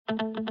May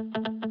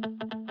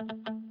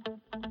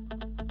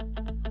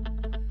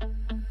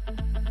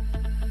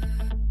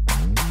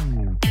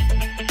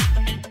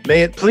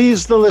it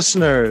please the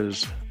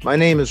listeners, my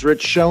name is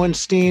Rich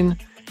Schoenstein,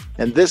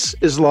 and this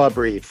is Law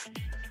Brief.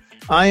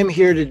 I am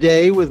here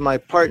today with my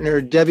partner,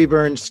 Debbie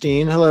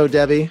Bernstein. Hello,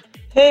 Debbie.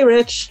 Hey,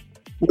 Rich.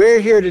 We're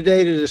here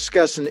today to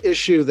discuss an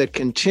issue that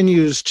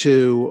continues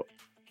to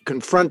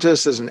confront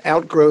us as an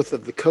outgrowth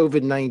of the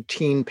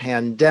COVID-19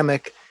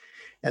 pandemic,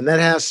 and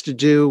that has to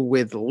do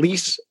with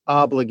lease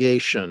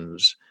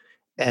obligations.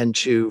 And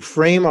to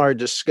frame our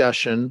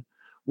discussion,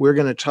 we're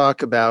going to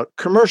talk about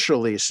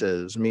commercial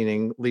leases,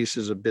 meaning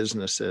leases of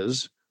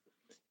businesses,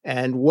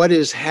 and what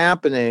is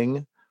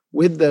happening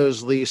with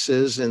those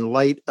leases in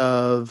light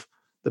of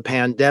the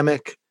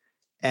pandemic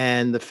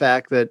and the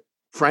fact that,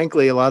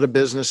 frankly, a lot of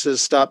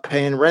businesses stopped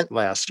paying rent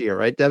last year,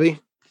 right, Debbie?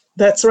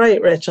 That's right,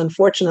 Rich,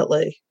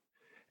 unfortunately.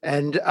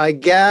 And I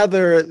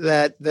gather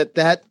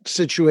that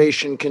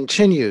situation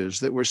continues,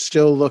 that we're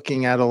still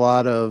looking at a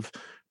lot of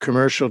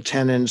commercial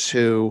tenants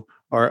who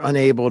are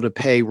unable to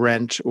pay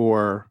rent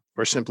or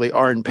simply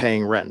aren't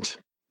paying rent.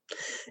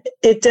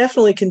 It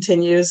definitely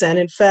continues. And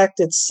in fact,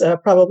 it's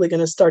probably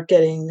going to start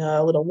getting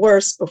a little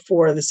worse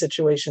before the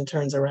situation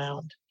turns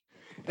around.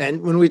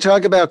 And when we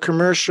talk about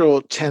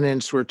commercial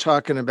tenants, we're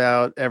talking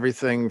about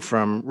everything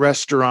from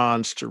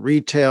restaurants to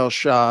retail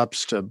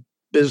shops to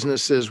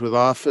businesses with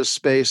office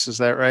space. Is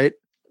that right?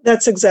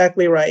 That's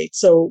exactly right.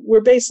 So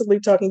we're basically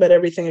talking about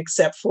everything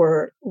except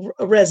for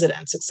a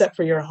residence, except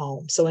for your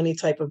home. So any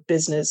type of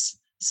business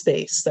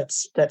space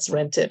that's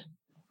rented.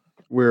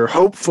 We're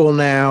hopeful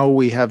now.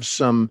 We have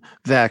some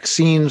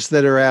vaccines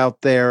that are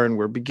out there and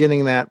we're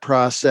beginning that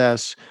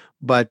process,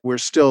 but we're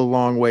still a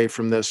long way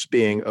from this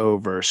being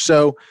over.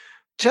 So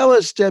tell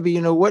us, Debbie,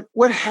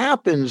 what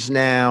happens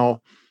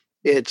now?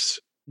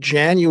 It's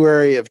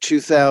January of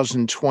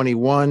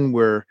 2021.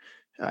 We're,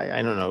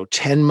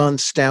 10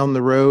 months down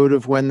the road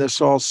of when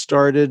this all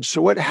started.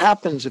 So what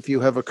happens if you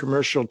have a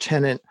commercial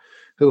tenant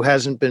who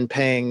hasn't been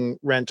paying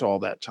rent all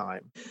that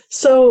time?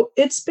 So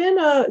it's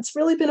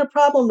really been a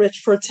problem,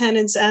 Rich, for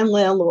tenants and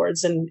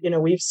landlords. And,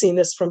 we've seen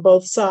this from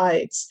both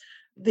sides.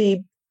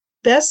 The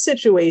best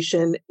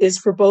situation is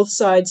for both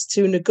sides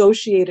to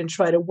negotiate and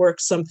try to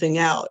work something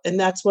out. And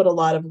that's what a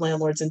lot of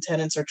landlords and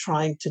tenants are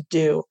trying to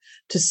do,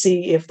 to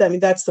see if,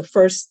 that's the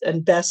first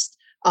and best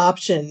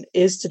option,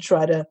 is to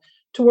try to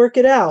work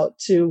it out,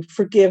 to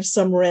forgive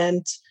some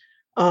rent,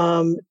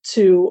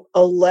 to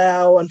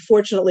allow,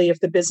 unfortunately,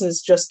 if the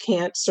business just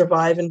can't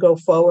survive and go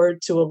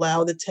forward, to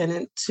allow the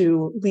tenant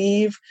to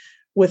leave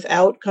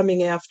without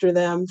coming after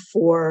them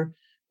for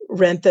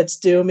rent that's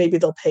due. Maybe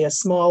they'll pay a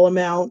small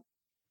amount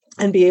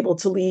and be able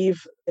to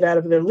leave it out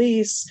of their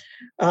lease.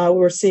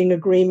 We're seeing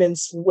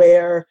agreements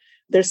where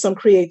there's some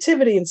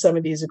creativity in some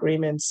of these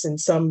agreements. In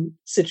some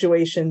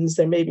situations,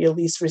 there may be a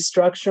lease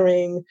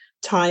restructuring,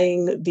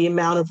 tying the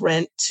amount of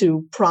rent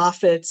to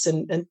profits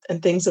and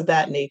things of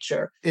that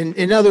nature.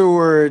 In other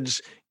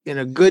words, in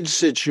a good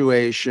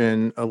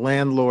situation, a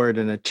landlord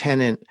and a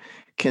tenant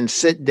can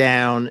sit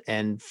down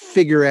and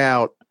figure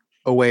out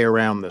a way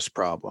around this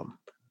problem.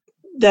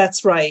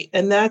 That's right.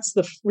 And that's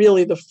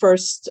really the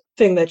first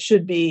thing that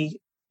should be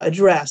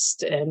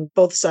addressed, and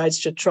both sides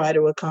should try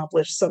to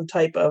accomplish some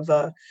type of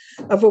a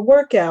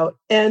workout.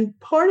 And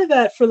part of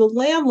that for the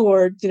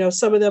landlord,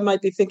 some of them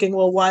might be thinking,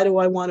 well, why do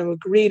I want to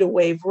agree to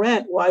waive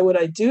rent? Why would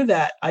I do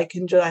that? I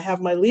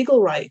have my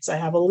legal rights. I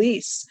have a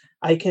lease.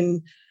 I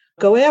can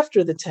go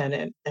after the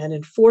tenant and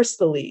enforce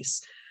the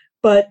lease.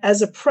 But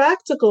as a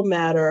practical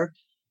matter,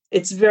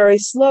 it's very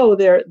slow.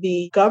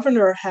 The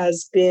governor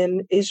has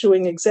been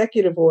issuing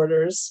executive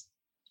orders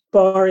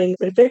barring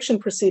eviction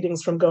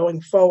proceedings from going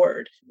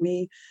forward.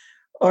 We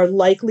are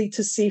likely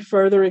to see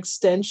further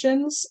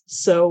extensions.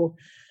 So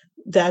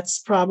that's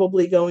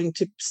probably going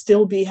to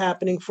still be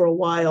happening for a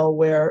while,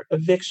 where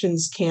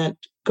evictions can't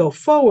go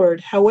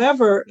forward.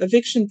 However,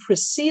 eviction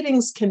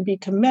proceedings can be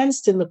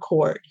commenced in the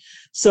court.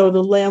 So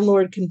the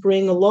landlord can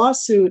bring a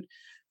lawsuit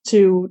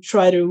to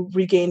try to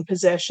regain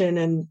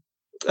possession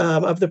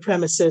of the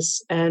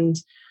premises and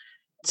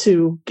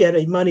to get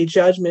a money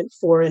judgment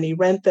for any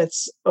rent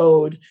that's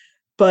owed.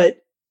 But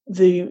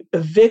the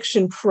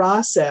eviction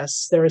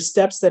process, there are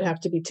steps that have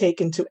to be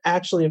taken to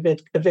actually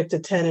evict a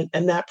tenant,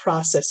 and that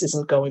process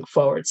isn't going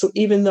forward. So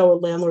even though a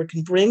landlord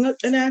can bring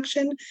an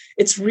action,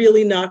 it's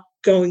really not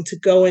going to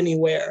go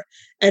anywhere.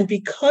 And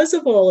because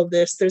of all of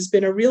this, there's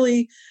been a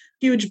really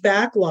huge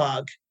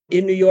backlog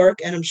in New York,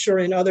 and I'm sure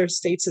in other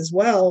states as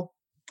well.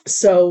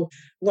 So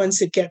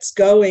once it gets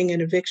going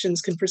and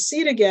evictions can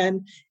proceed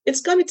again, it's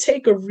going to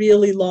take a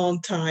really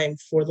long time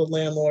for the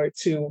landlord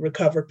to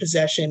recover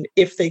possession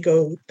if they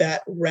go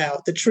that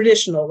route, the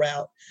traditional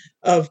route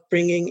of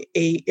bringing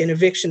an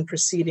eviction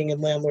proceeding in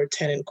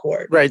landlord-tenant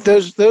court. Right.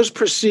 Those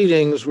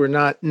proceedings were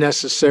not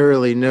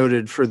necessarily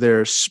noted for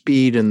their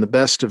speed in the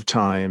best of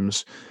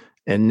times.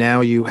 And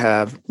now you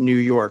have New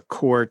York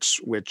courts,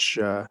 which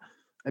I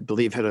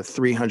believe had a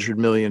 $300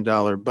 million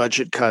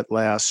budget cut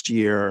last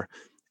year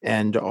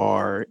and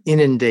are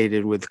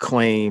inundated with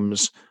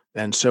claims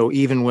And so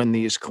even when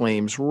these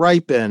claims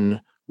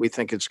ripen, we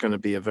think it's going to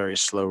be a very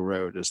slow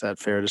road. Is that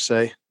fair to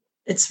say?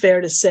 It's fair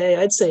to say.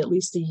 I'd say at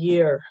least a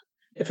year.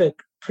 If a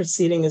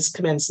proceeding is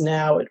commenced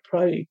now, it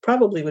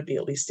probably would be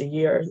at least a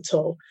year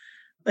until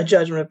a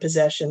judgment of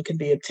possession can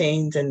be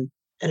obtained and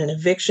an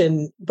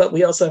eviction. But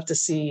we also have to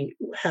see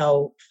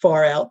how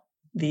far out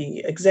the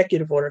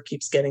executive order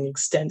keeps getting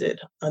extended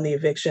on the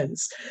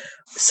evictions.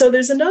 So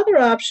there's another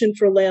option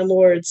for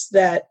landlords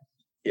that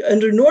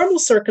under normal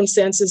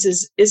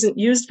circumstances isn't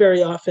used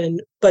very often,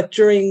 but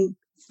during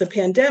the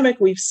pandemic,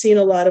 we've seen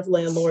a lot of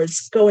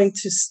landlords going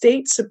to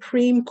state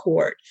Supreme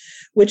Court,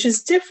 which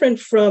is different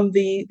from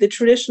the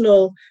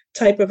traditional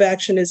type of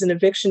action as an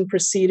eviction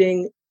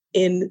proceeding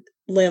in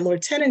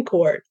landlord-tenant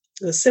court,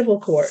 the civil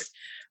court.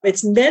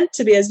 It's meant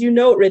to be, as you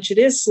note, Rich, it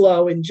is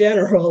slow in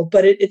general,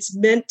 but it's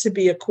meant to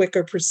be a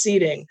quicker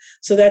proceeding.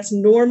 So that's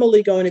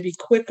normally going to be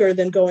quicker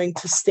than going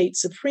to state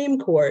Supreme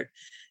Court.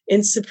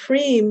 In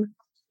Supreme,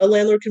 a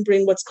landlord can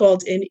bring what's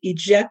called an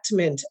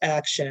ejectment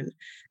action.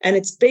 And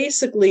it's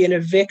basically an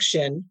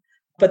eviction,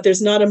 but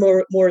there's not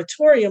a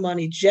moratorium on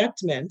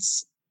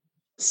ejectments.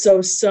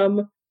 So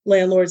some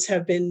landlords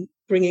have been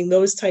bringing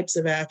those types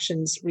of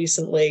actions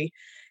recently.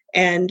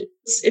 And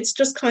it's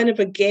just kind of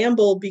a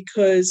gamble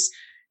because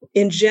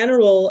in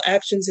general,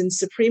 actions in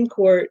Supreme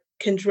Court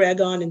can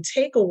drag on and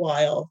take a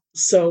while.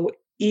 So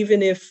even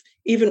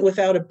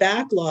without a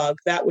backlog,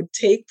 that would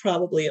take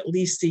probably at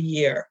least a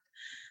year.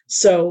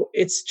 So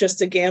it's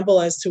just a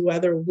gamble as to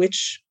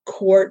which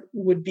court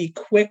would be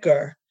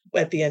quicker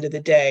at the end of the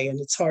day. And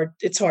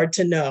it's hard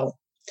to know.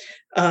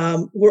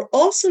 We're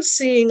also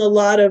seeing a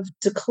lot of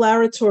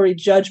declaratory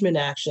judgment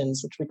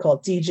actions, which we call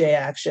DJ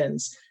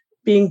actions,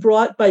 being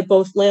brought by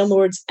both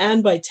landlords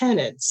and by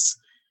tenants.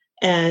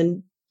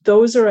 And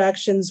those are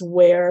actions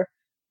where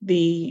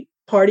the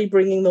party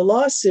bringing the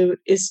lawsuit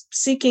is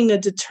seeking a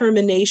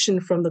determination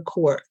from the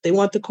court. They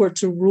want the court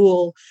to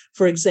rule.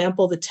 For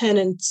example, the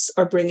tenants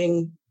are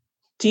bringing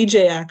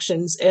DJ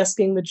actions,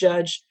 asking the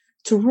judge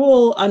to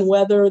rule on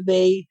whether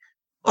they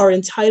are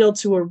entitled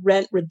to a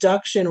rent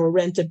reduction or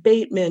rent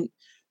abatement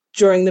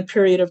during the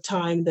period of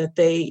time that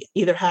they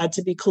either had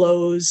to be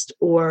closed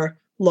or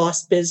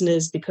lost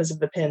business because of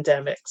the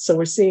pandemic. So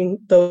we're seeing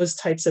those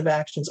types of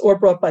actions, or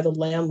brought by the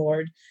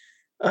landlord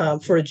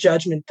for a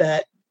judgment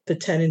that the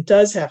tenant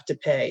does have to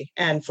pay,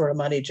 and for a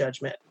money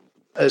judgment.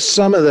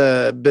 Some of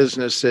the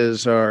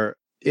businesses are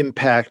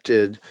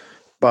impacted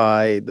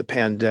by the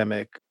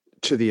pandemic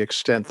to the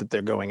extent that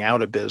they're going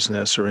out of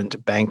business or into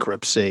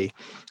bankruptcy.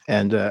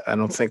 And I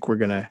don't think we're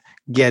going to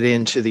get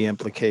into the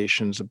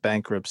implications of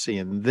bankruptcy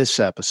in this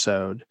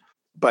episode,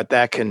 but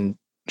that can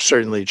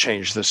certainly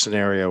change the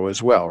scenario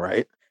as well,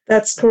 right?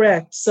 That's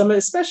correct.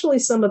 Especially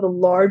some of the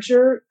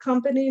larger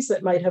companies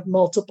that might have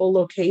multiple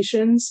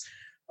locations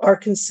are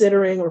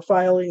considering or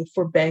filing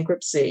for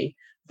bankruptcy.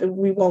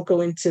 We won't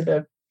go into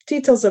the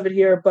details of it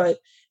here, but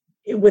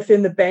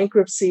within the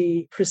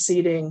bankruptcy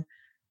proceeding,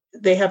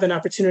 they have an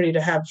opportunity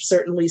to have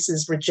certain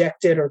leases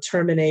rejected or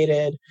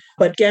terminated,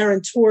 but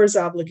guarantors'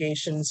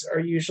 obligations are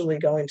usually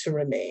going to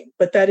remain.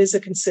 But that is a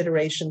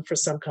consideration for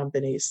some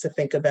companies to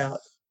think about.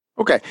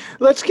 Okay,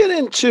 let's get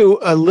into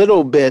a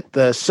little bit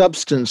the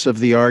substance of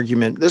the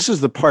argument. This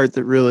is the part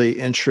that really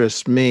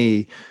interests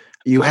me.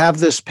 You have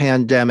this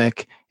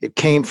pandemic. It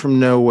came from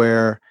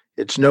nowhere.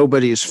 It's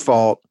nobody's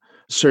fault.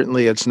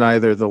 Certainly, it's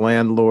neither the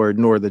landlord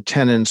nor the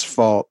tenant's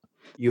fault.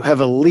 You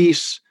have a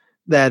lease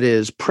that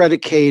is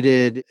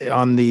predicated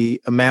on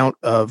the amount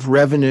of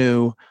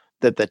revenue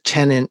that the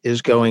tenant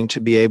is going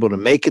to be able to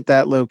make at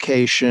that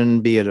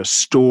location, be it a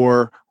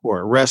store or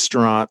a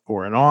restaurant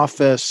or an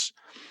office.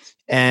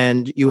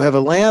 And you have a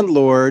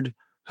landlord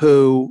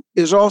who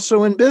is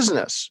also in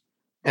business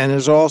and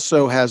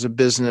also has a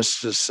business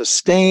to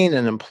sustain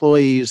and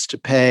employees to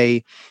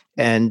pay,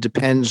 and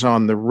depends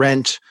on the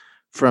rent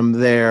from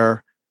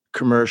their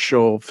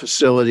commercial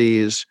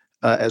facilities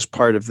as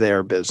part of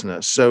their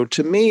business. So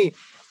to me,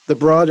 the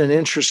broad and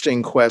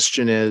interesting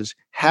question is,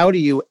 how do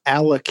you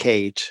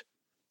allocate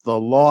the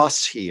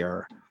loss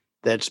here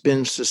that's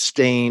been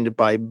sustained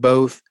by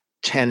both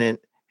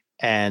tenant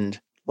and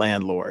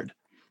landlord?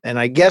 And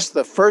I guess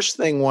the first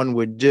thing one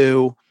would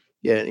do,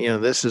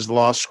 this is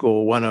Law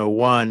School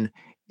 101,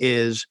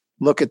 is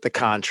look at the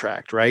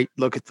contract, right?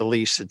 Look at the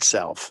lease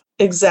itself.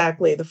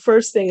 Exactly. The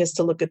first thing is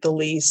to look at the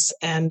lease,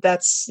 and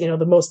that's,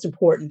 the most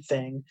important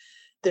thing.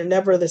 They're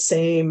never the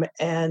same,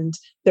 and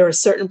there are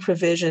certain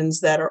provisions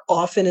that are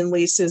often in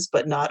leases,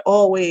 but not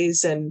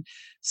always, and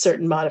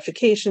certain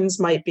modifications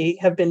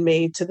have been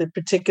made to the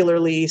particular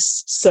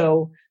lease.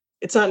 So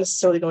it's not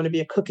necessarily going to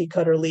be a cookie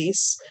cutter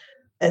lease.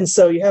 And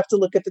so you have to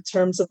look at the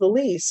terms of the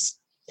lease.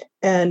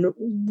 And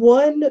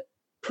one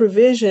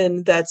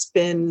provision that's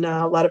been,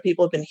 a lot of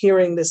people have been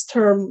hearing this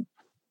term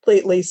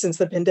lately since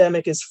the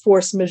pandemic, is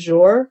force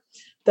majeure.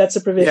 That's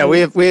a provision. Yeah, we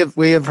have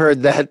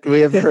heard that.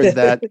 We have heard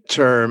that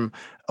term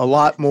a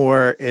lot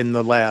more in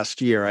the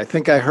last year. I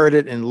think I heard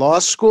it in law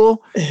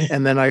school,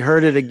 and then I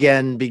heard it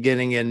again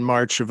beginning in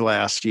March of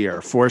last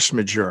year, force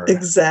majeure.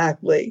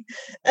 Exactly.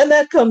 And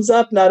that comes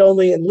up not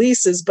only in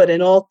leases, but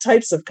in all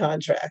types of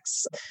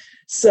contracts.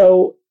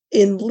 So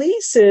in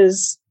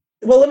leases,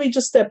 well, let me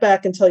just step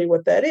back and tell you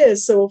what that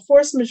is. So a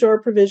force majeure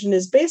provision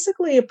is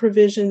basically a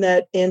provision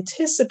that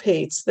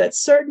anticipates that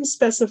certain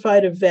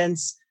specified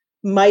events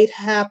might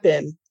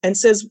happen and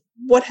says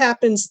what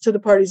happens to the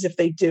parties if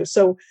they do.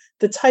 So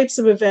the types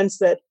of events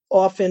that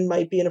often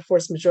might be in a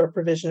force majeure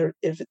provision are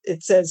if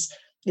it says,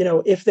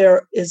 if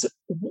there is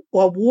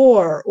a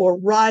war or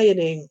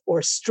rioting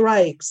or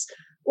strikes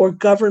or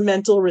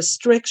governmental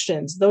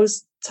restrictions,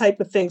 those type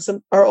of things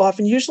are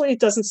often, usually it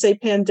doesn't say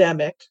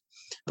pandemic,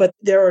 but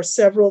there are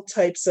several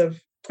types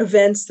of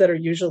events that are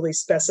usually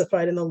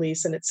specified in the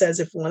lease. And it says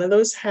if one of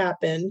those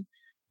happen,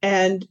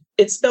 and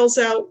it spells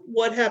out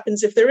what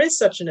happens if there is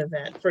such an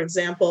event. For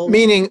example,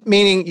 meaning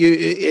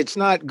it's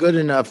not good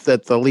enough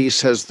that the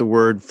lease has the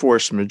word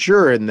force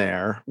majeure in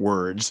there,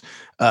 words.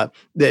 You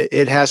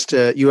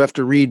have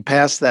to read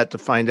past that to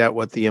find out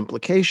what the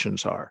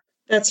implications are.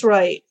 That's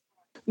right.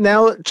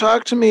 Now,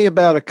 talk to me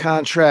about a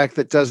contract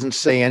that doesn't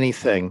say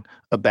anything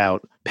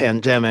about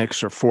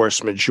pandemics or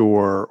force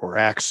majeure or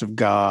acts of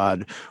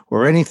God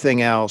or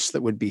anything else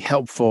that would be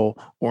helpful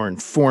or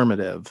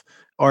informative.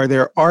 Are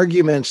there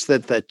arguments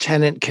that the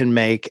tenant can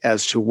make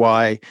as to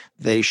why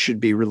they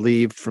should be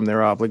relieved from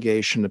their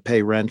obligation to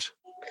pay rent?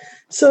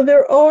 So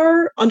there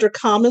are, under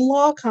common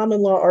law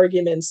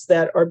arguments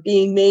that are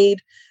being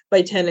made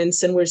by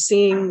tenants, and we're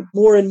seeing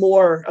more and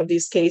more of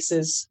these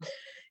cases.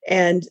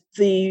 And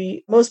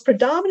the most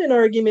predominant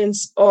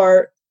arguments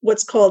are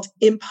what's called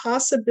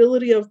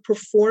impossibility of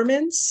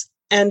performance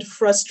and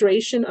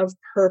frustration of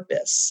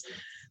purpose.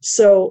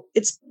 So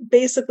it's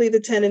basically the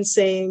tenant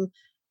saying,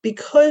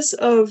 because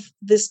of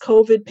this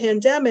COVID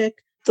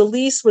pandemic, the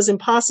lease was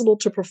impossible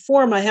to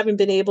perform. I haven't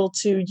been able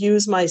to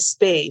use my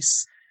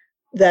space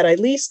that I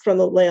leased from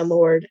the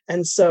landlord,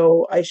 and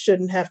so I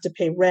shouldn't have to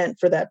pay rent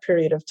for that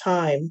period of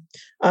time.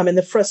 And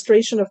the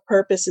frustration of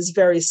purpose is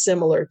very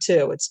similar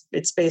too.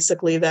 It's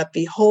basically that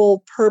the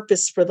whole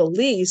purpose for the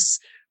lease,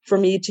 for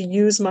me to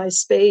use my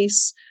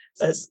space,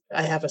 as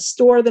I have a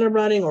store that I'm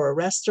running or a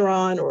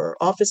restaurant or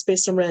office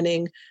space I'm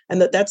renting,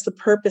 and that's the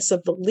purpose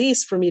of the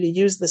lease, for me to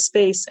use the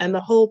space. And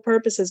the whole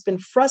purpose has been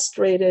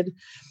frustrated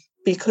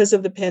because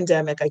of the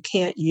pandemic. I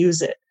can't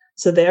use it.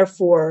 So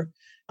therefore,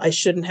 I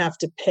shouldn't have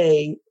to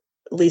pay,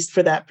 at least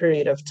for that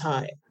period of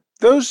time.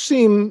 Those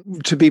seem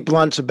to be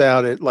blunt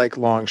about it, like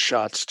long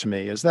shots to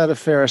me. Is that a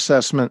fair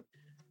assessment?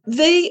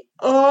 They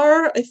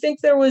are. I think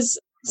there was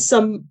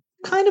some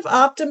kind of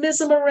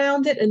optimism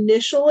around it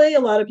initially. A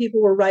lot of people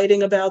were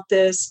writing about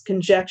this,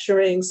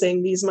 conjecturing,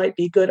 saying these might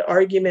be good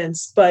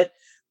arguments. But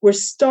we're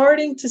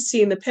starting to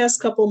see, in the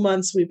past couple of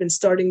months, we've been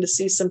starting to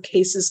see some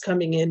cases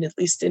coming in, at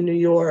least in New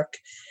York.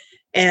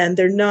 And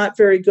they're not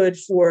very good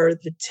for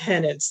the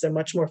tenants. They're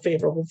much more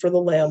favorable for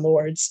the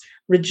landlords,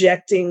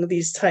 rejecting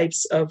these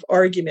types of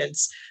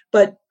arguments.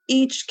 But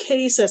each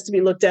case has to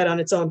be looked at on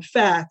its own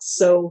facts.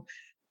 So,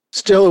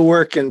 still a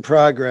work in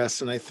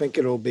progress, and I think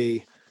it'll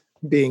be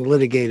being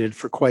litigated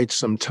for quite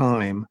some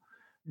time.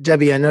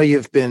 Debbie, I know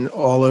you've been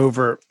all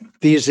over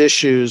these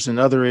issues and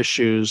other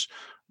issues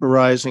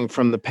arising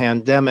from the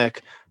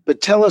pandemic,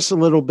 but tell us a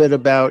little bit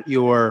about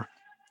your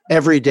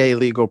everyday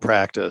legal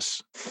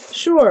practice.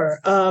 Sure.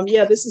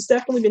 This has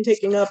definitely been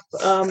taking up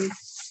a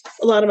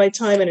lot of my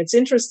time, and it's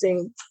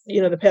interesting,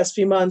 the past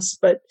few months,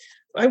 but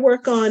I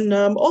work on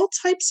all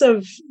types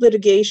of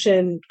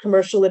litigation,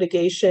 commercial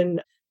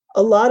litigation,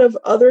 a lot of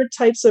other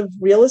types of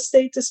real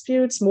estate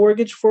disputes,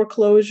 mortgage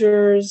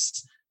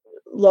foreclosures,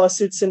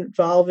 lawsuits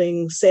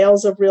involving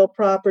sales of real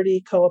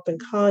property, co-op and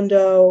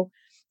condo,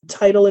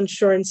 title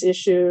insurance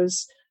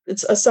issues.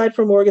 It's, aside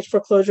from mortgage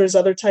foreclosures,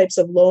 other types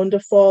of loan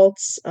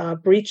defaults,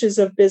 breaches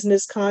of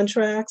business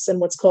contracts, and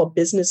what's called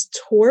business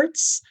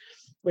torts,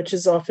 which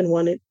is often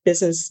one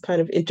business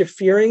kind of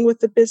interfering with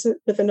the business,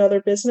 with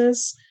another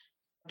business,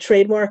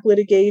 trademark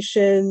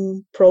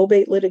litigation,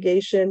 probate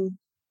litigation,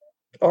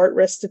 art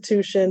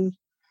restitution.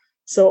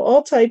 So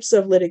all types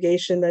of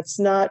litigation that's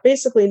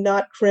basically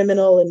not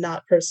criminal and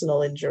not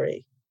personal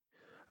injury.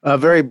 A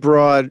very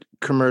broad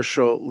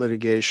commercial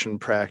litigation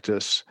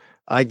practice.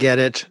 I get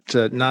it,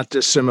 not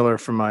dissimilar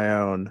from my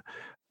own.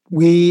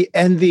 We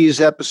end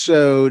these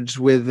episodes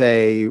with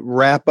a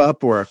wrap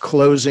up or a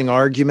closing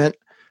argument,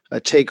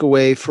 a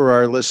takeaway for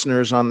our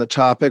listeners on the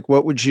topic.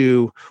 What would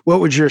your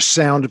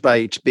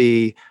soundbite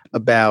be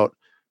about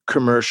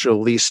commercial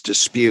lease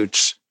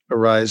disputes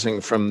arising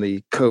from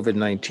the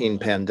COVID-19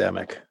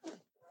 pandemic?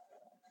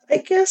 I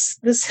guess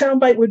the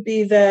soundbite would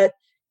be that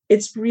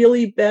it's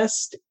really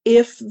best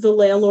if the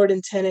landlord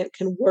and tenant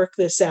can work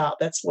this out.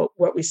 That's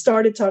what we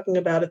started talking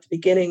about at the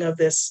beginning of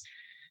this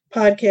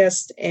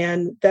podcast,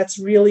 and that's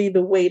really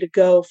the way to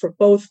go for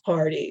both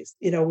parties.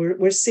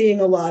 We're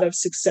seeing a lot of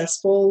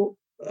successful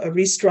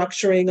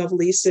restructuring of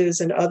leases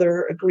and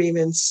other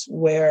agreements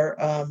where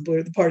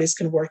the parties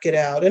can work it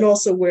out, and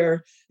also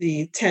where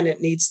the tenant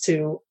needs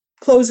to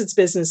close its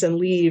business and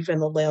leave,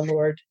 and the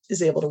landlord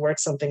is able to work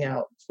something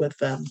out with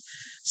them.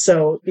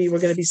 So we're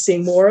going to be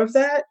seeing more of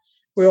that.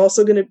 We're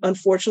also going to,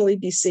 unfortunately,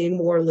 be seeing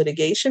more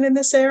litigation in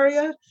this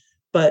area,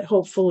 but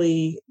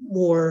hopefully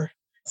more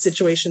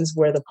situations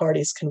where the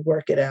parties can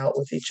work it out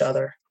with each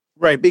other.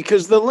 Right,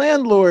 because the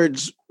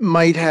landlords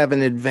might have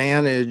an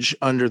advantage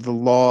under the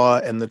law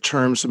and the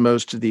terms of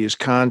most of these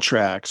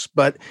contracts.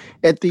 But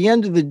at the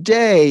end of the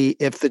day,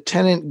 if the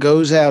tenant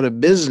goes out of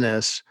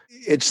business,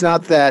 it's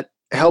not that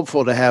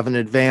helpful to have an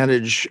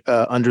advantage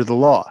under the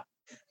law.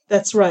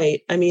 That's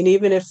right. I mean,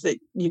 even if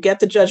you get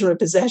the judgment of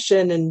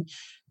possession and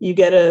you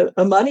get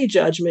a money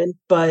judgment,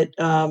 but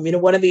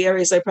one of the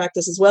areas I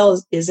practice as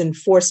well is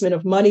enforcement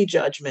of money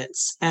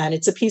judgments, and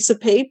it's a piece of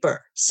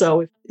paper.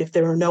 So if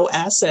there are no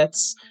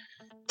assets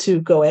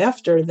to go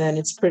after, then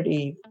it's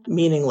pretty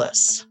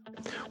meaningless.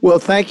 Well,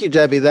 thank you,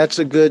 Debbie. That's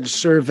a good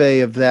survey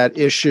of that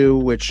issue,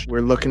 which we're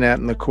looking at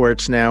in the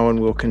courts now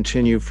and will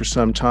continue for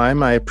some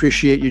time. I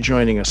appreciate you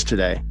joining us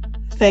today.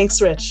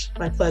 Thanks, Rich.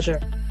 My pleasure.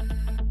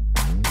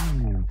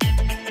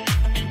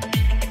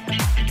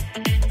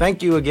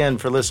 Thank you again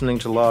for listening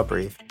to Law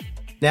Brief.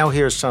 Now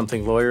here's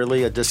something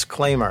lawyerly, a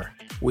disclaimer.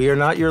 We are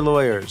not your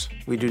lawyers.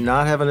 We do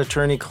not have an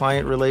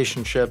attorney-client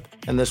relationship,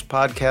 and this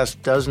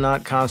podcast does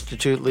not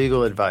constitute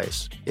legal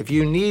advice. If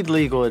you need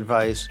legal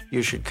advice,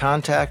 you should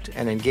contact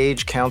and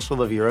engage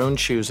counsel of your own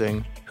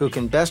choosing, who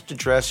can best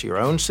address your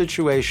own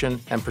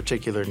situation and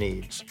particular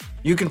needs.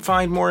 You can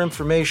find more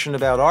information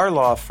about our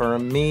law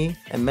firm, me,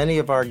 and many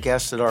of our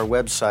guests at our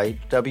website,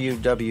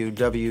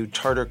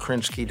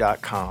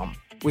 www.tarterkrinsky.com.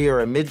 We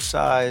are a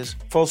mid-size,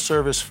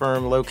 full-service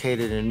firm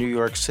located in New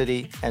York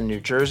City and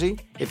New Jersey.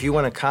 If you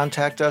want to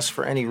contact us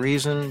for any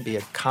reason, be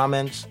it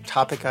comments,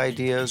 topic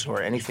ideas,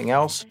 or anything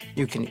else,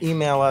 you can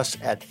email us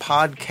at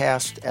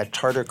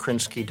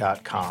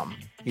podcast@tarterkrinsky.com.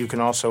 You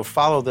can also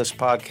follow this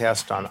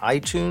podcast on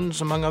iTunes,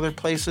 among other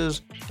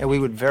places, and we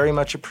would very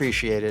much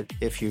appreciate it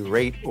if you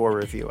rate or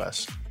review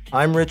us.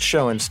 I'm Rich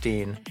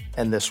Schoenstein,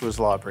 and this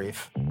was Law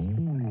Brief.